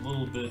that's a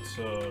little bit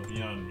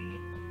beyond me.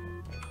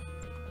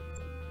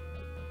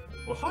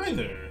 Well, hi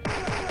there!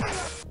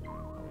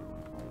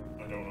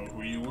 I don't know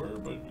who you were,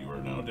 but you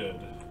are now dead.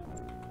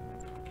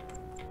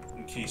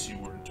 In case you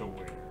weren't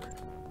aware.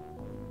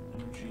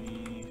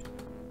 Energy...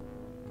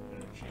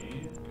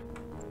 Energy...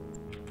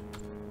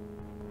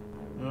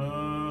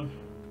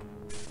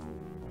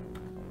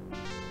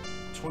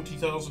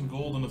 20,000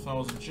 gold and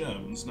 1,000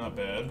 gems, not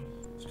bad. I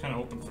was kind of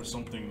hoping for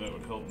something that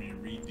would help me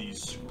read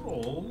these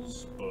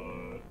scrolls,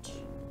 but...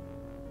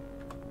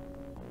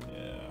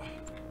 yeah.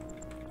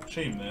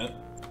 Shame that.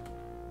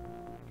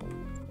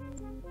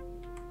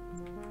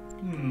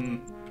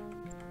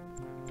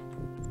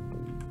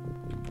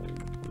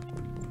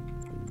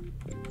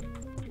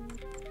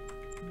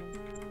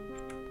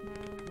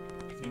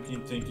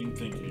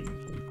 Thinking.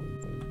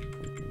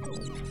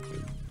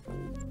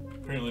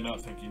 Apparently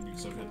not thinking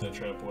because I've hit that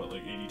trap, what,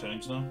 like 80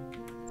 times now?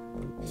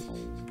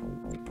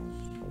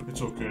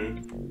 It's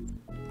okay.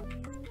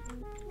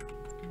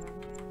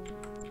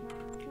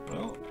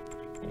 Well,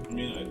 I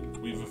mean,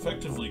 we've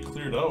effectively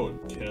cleared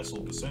out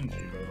Castle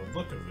Basenji by the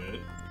look of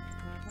it.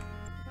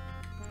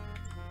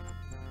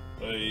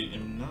 I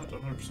am not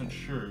 100%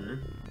 sure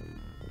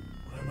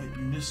what I might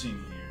be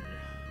missing here.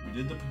 We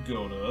did the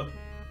pagoda.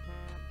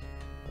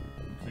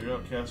 Clear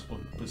out Castle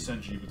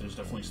Basenji, but there's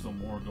definitely still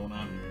more going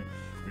on here.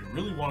 We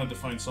really wanted to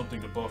find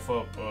something to buff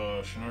up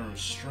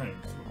Shinaru's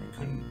strength, but we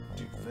couldn't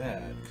do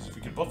that, because if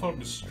we could buff up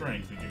his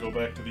strength, we could go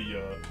back to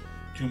the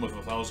Tomb of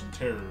 1,000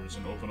 Terrors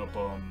and open up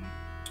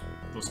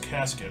those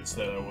caskets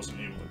that I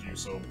wasn't able to do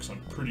so, because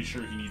I'm pretty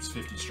sure he needs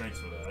 50 strength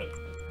for that.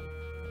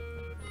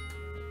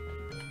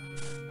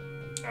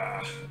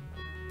 Ah,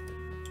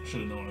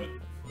 should have known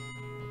it.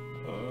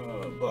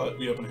 But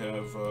we happen to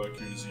have cure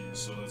disease,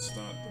 so that's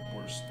not the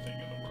worst thing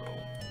in the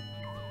world.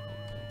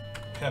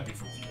 happy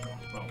Fukia.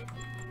 Well,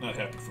 not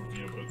happy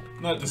Fukia,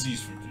 but not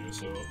diseased Fukia,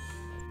 so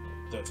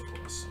that's a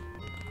plus.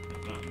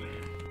 Not in there.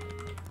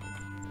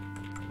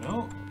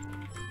 No.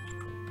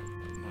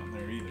 Not in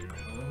there either.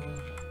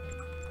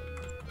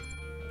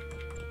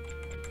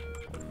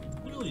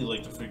 Really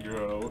like to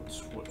figure out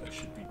what I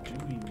should be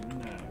doing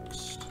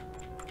next.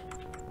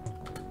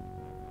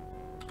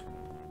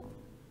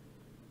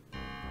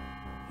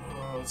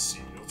 Let's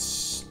see.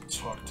 Let's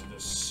talk to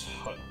this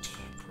hut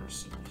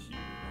person here.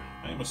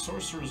 I am a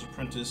sorcerer's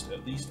apprentice.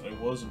 At least I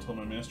was until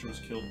my master was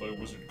killed by a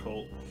wizard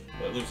cult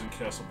that lives in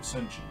Castle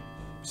Basenji.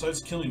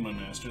 Besides killing my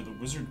master, the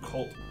wizard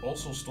cult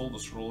also stole the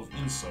scroll of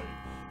insight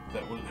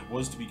that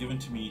was to be given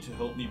to me to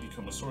help me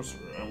become a sorcerer.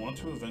 I want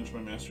to avenge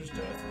my master's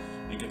death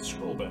and get the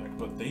scroll back,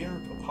 but they are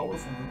a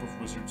powerful group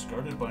of wizards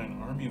guarded by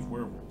an army of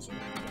werewolves and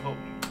they need to help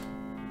me.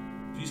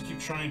 Please keep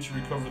trying to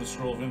recover the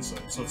scroll of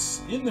insight. So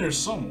it's in there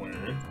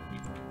somewhere.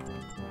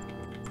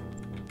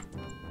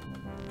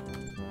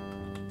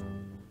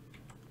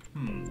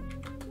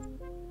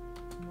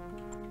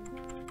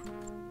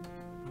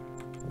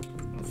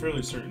 I'm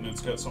fairly certain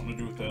it's got something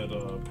to do with that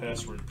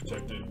password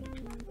protected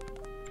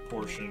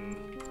portion.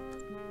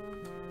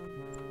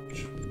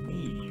 Which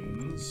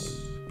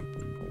means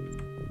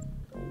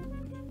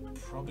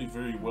probably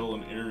very well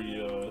an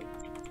area of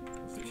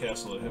the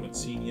castle I haven't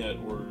seen yet,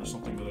 or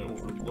something that I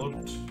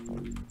overlooked.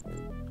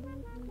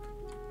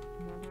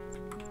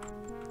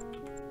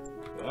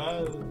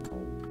 Alright.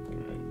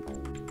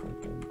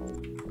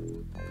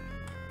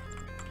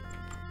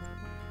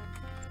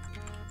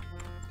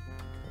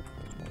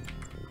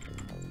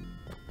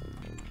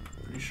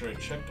 Pretty sure I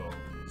checked all of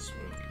these,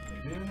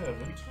 but maybe I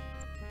haven't.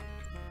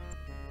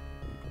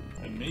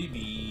 And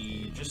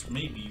maybe, just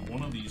maybe,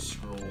 one of these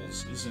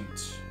scrolls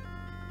isn't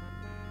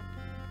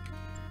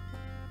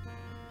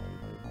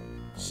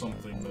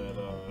something that,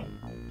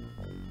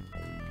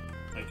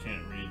 I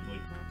can't read.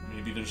 Like,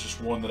 maybe there's just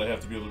one that I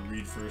have to be able to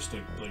read first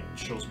that, like,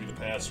 shows me the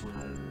password,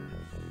 or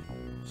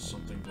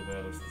something to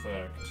that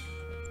effect.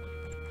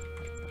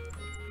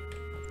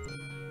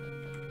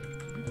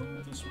 Did we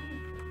go this way?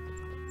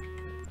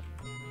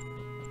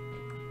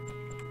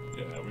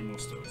 Yeah, we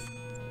must have.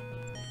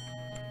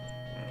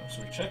 Alright,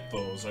 so we checked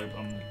those.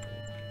 I'm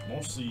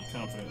mostly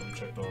confident that we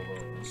checked all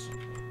those.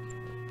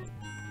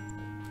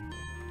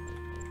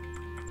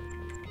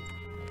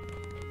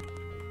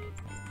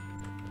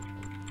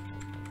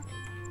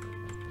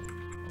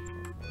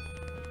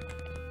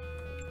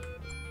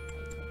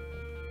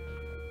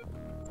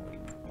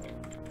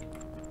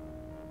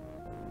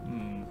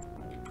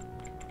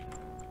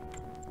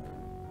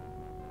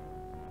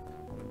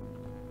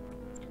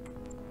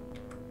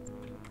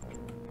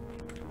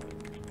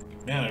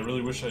 Man, I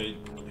really wish I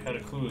had a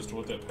clue as to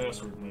what that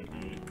password might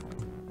be.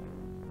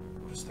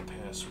 What is the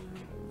password?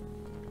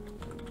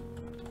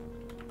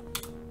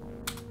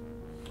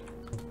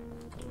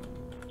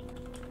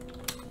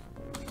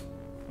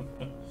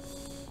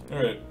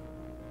 Alright.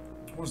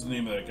 What was the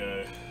name of that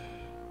guy?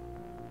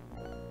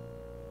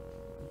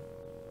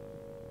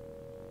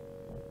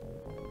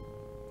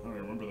 I don't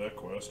remember that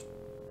quest.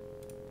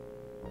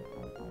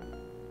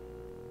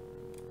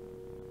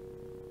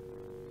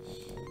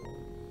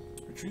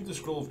 Retrieve the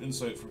scroll of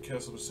insight from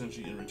Castle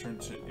Basenji and return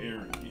to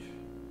Eri.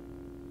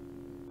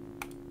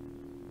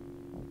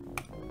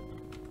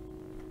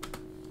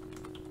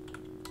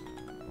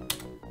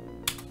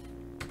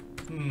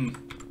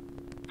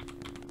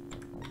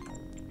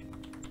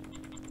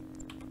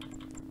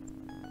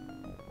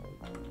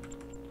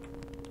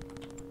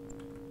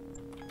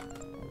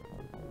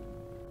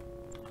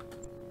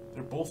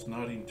 They're both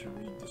nodding to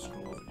read the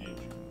scroll of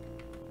aging.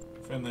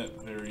 I find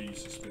that very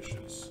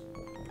suspicious.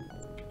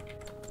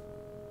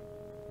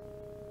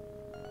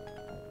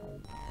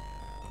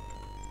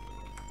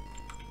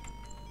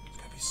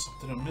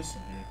 That I'm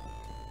missing here.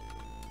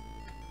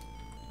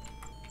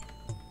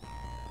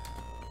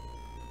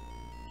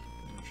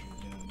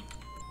 Again.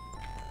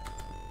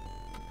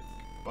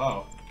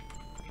 Wow,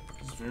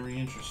 this is very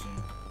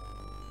interesting.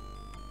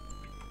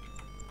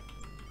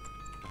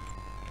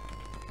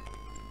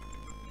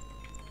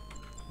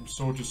 I'm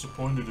so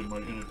disappointed in my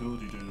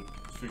inability to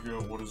figure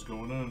out what is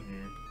going on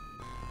here.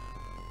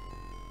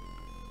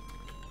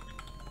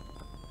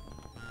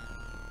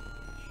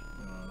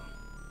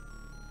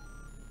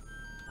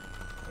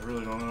 I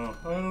really don't know.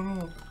 I don't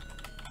know.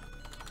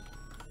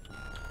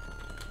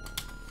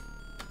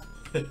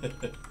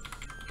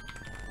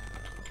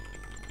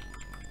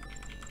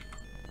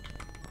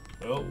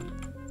 Well,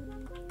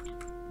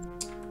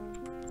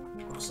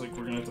 looks like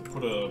we're gonna have to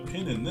put a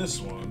pin in this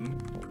one,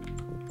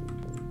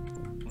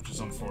 which is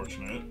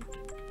unfortunate.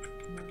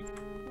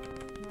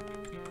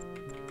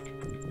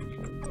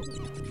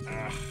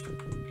 Ah.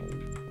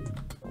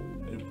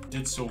 I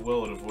did so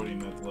well at avoiding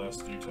that the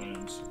last few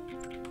times.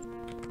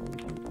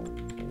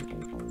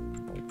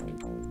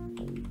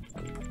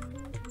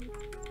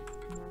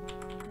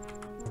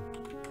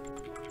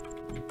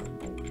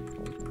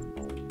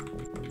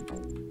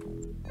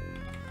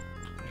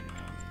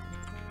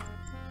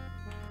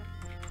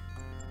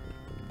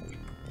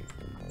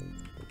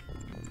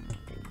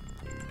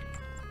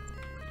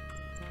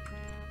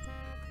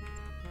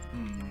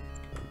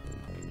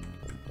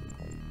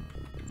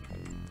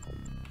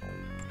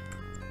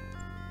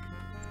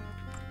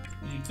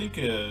 You'd think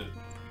the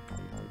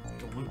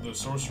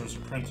Sorcerer's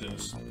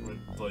Apprentice would,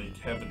 like,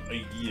 have an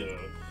idea.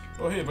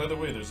 Oh, hey, by the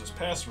way, there's this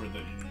password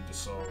that you need to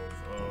solve.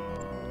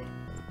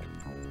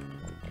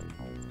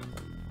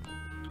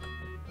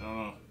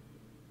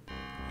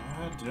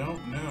 I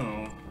don't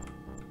know.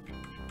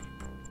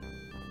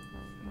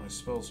 My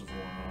spells have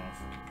worn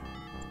off.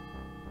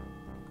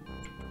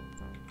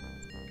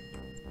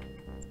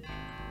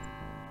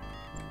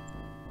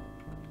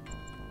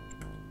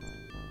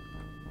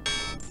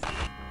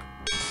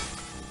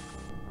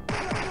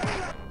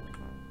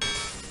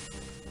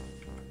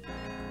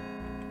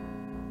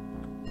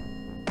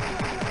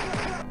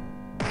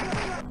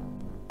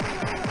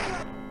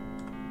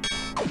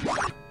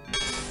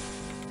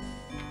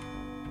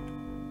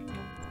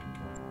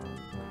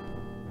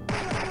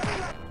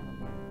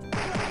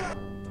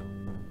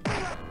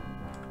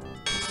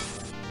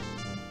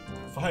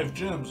 Five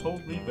gems,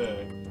 hold me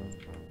back.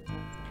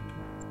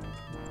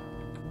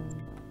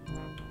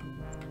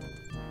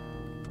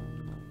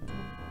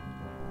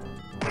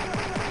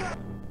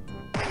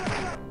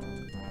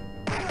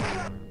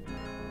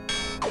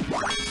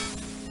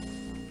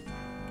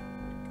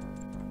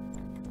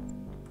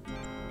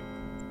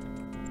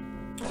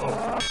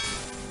 Oh,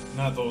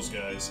 not those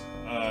guys.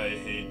 I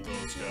hate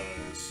those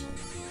guys.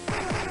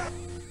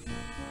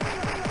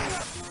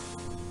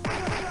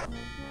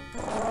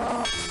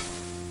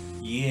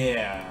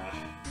 Yeah.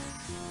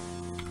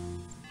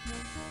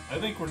 I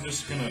think we're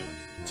just gonna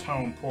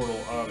town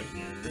portal out of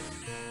here. If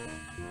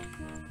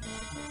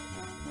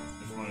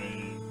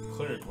my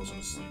cleric wasn't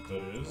asleep,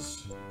 that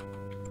is.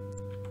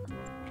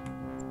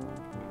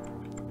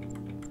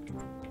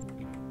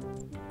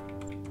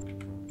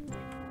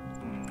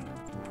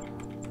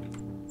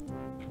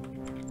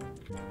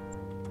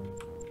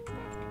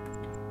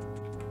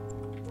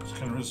 Just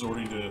kind of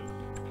resorting to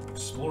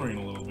exploring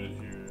a little bit here.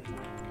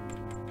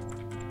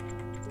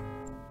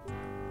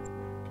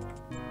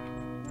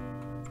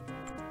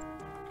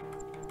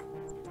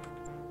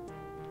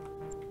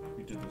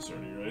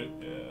 Already, right?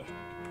 Yeah.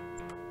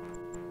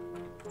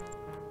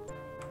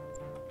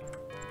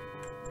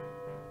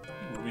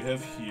 What do we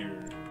have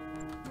here?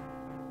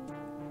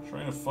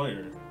 Shrine of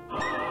Fire.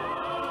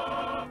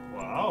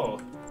 Wow.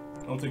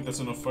 I don't think that's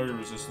enough fire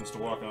resistance to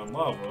walk on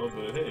lava,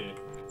 but hey.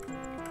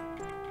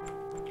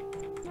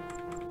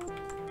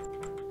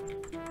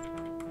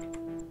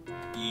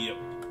 Yep.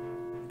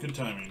 Good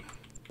timing.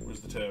 Where's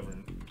the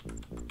tavern?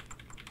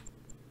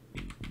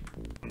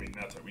 I mean,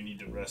 not that we need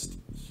to rest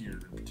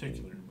here in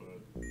particular, but...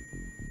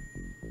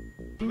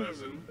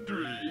 Pleasant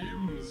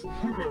dreams.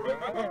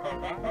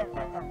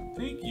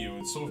 Thank you,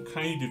 it's so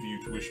kind of you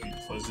to wish me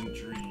pleasant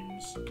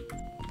dreams.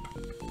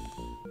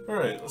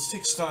 Alright, let's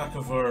take stock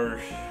of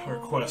our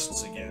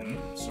quests again.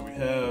 So we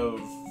have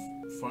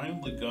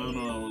find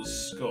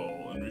Lagano's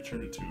skull and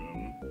return it to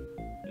him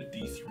at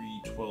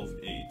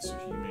D3-12-8 so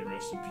he may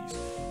rest in peace.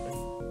 I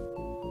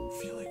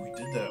feel like we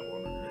did that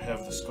one, or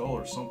have the skull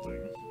or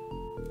something.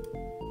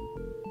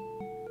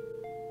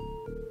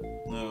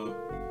 No.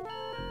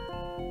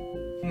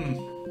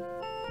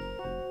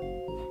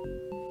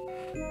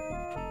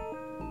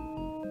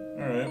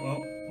 Alright,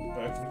 well,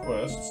 back to the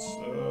quests.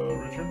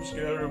 Return to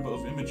Scarab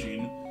of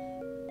Imogene.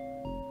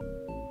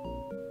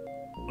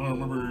 I don't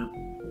remember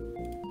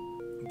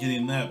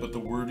getting that, but the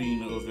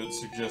wording of it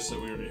suggests that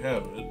we already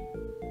have it.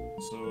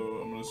 So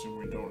I'm gonna assume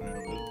we don't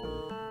have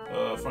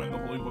it. Find the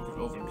Holy Book of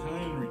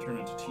Elvenkind, return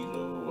it to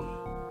Tito.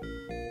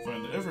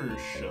 Find the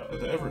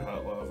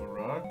ever-hot lava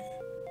rock.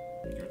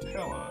 Give it to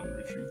Halon,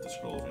 retrieve the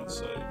Scroll of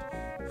Insight.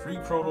 Free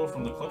Croto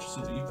from the clutches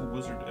of the evil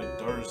wizard at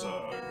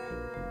Darzog.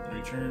 Then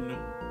return to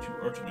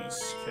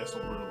Artemis, Castle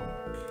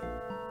Burlock.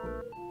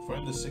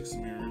 Find the sixth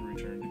mirror and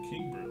return to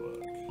King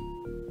Burlock.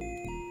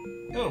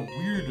 Got a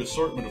weird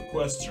assortment of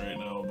quests right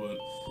now, but,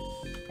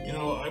 you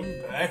know, I'm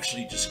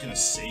actually just gonna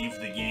save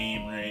the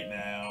game right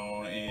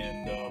now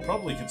and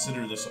probably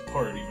consider this a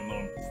part, even though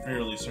I'm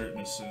fairly certain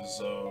this is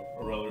a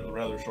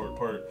rather short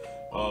part.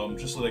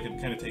 Just so that I can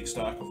kind of take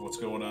stock of what's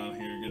going on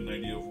here, get an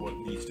idea of what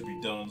needs to be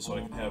done, so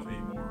I can have a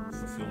more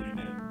fulfilling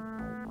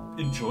and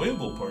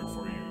enjoyable part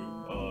for you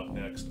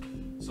next.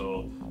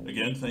 So,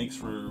 again, thanks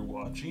for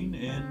watching,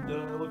 and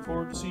I look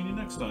forward to seeing you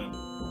next time.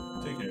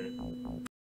 Take care.